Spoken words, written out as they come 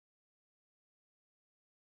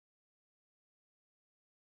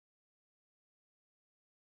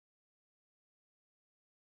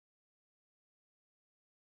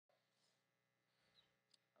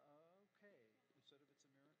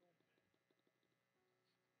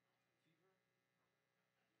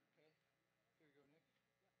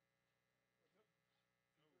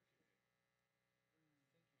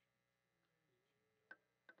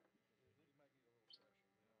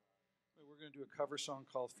going to do a cover song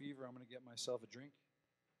called Fever. I'm going to get myself a drink.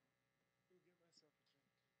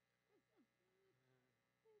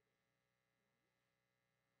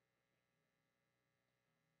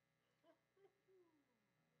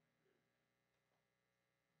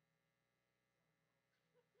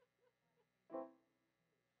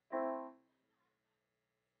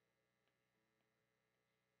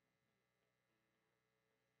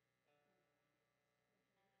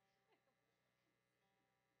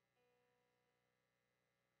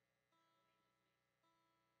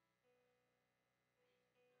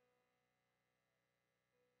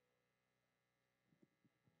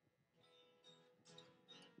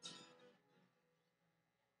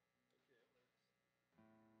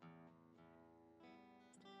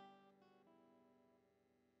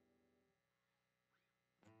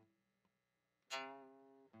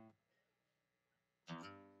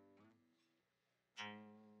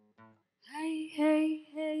 Hey, hey,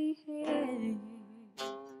 hey, hey.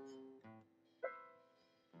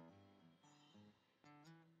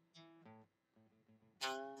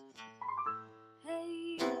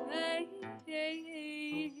 Hey, hey, hey,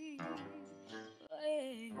 hey.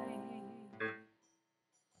 Hey,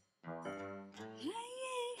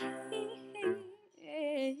 hey, hey,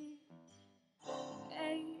 hey.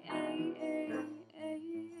 Hey, hey, hey,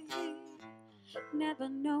 hey. Never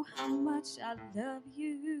know how much I love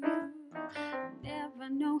you. Never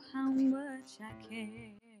know how much I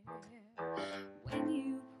care. When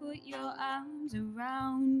you put your arms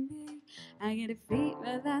around me, I get a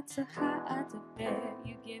fever that's so hard to bear.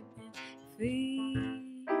 You give me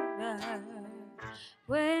fever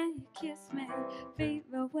when you kiss me,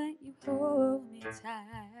 fever when you hold me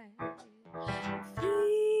tight.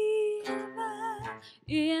 Fever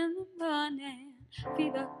in the morning,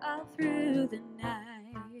 fever all through the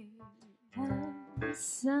night. The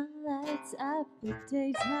sun lights up the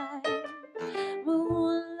daytime,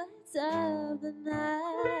 moon lights up the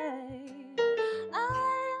night.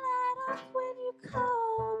 I light up when you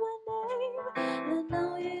call my name, and I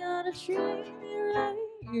know you're gonna treat me right.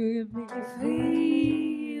 You give me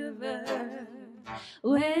Fever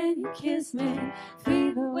when you kiss me,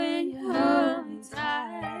 fever when you hold me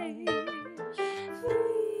tight.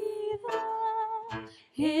 Fever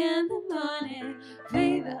in the morning,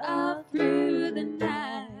 fever all through the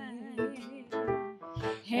night.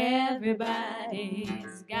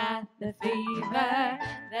 Everybody's got the fever,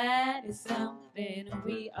 that is something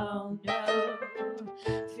we all know.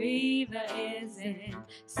 Fever isn't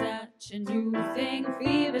such a new thing,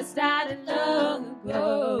 fever started long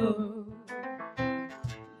ago.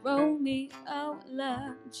 Romeo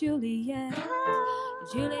loved Juliet.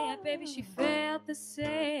 Juliet, baby, she felt the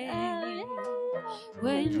same.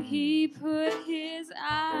 When he put his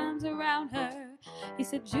arms around her, he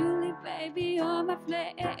said, Julie, baby, you're my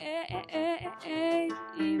flame.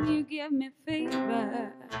 You give me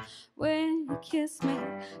fever when you kiss me,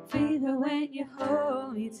 fever when you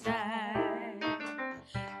hold me tight.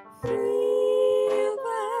 Fever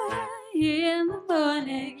in the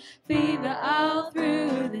morning, fever all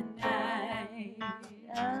through the night.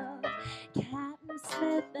 Oh, Captain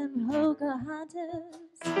Smith and Pocahontas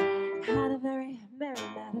had a very merry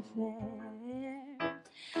mad affair.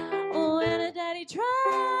 When her daddy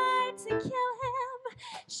tried to kill him,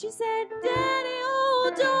 she said, Daddy,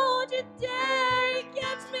 oh, don't you dare, he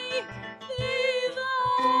gives me fever.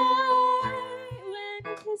 When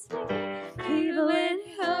you kiss me, Fever when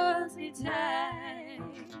he holds me tight.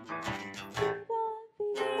 fever,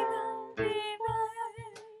 fever,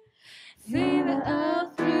 Fever all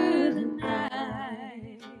through the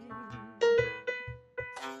night.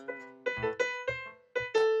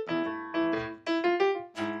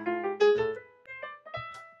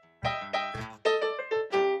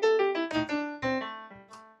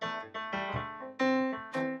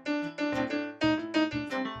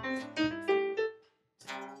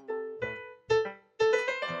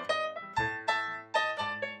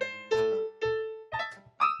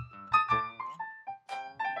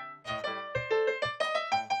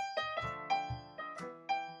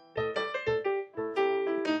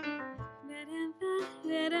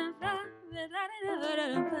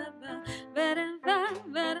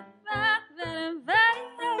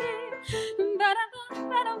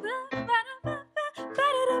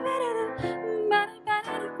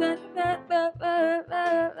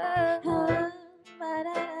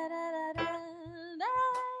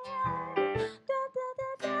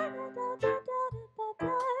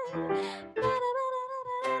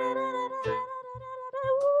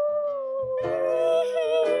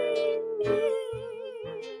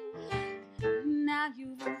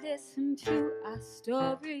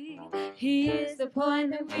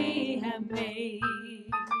 appointment we have made.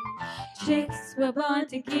 Chicks were born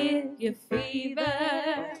to give you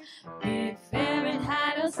fever. If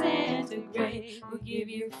Fahrenheit or centigrade will give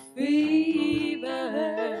you fever.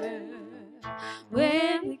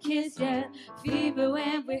 When we kiss you, fever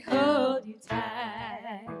when we hold you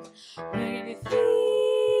tight. We'll give you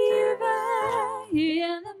fever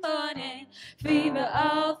in the morning, fever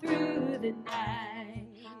all through the night.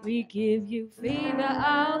 We give you fever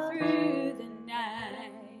all through the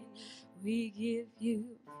night. We give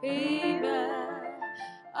you fever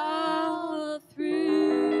all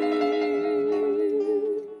through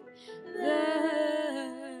the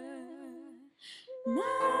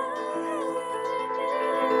night.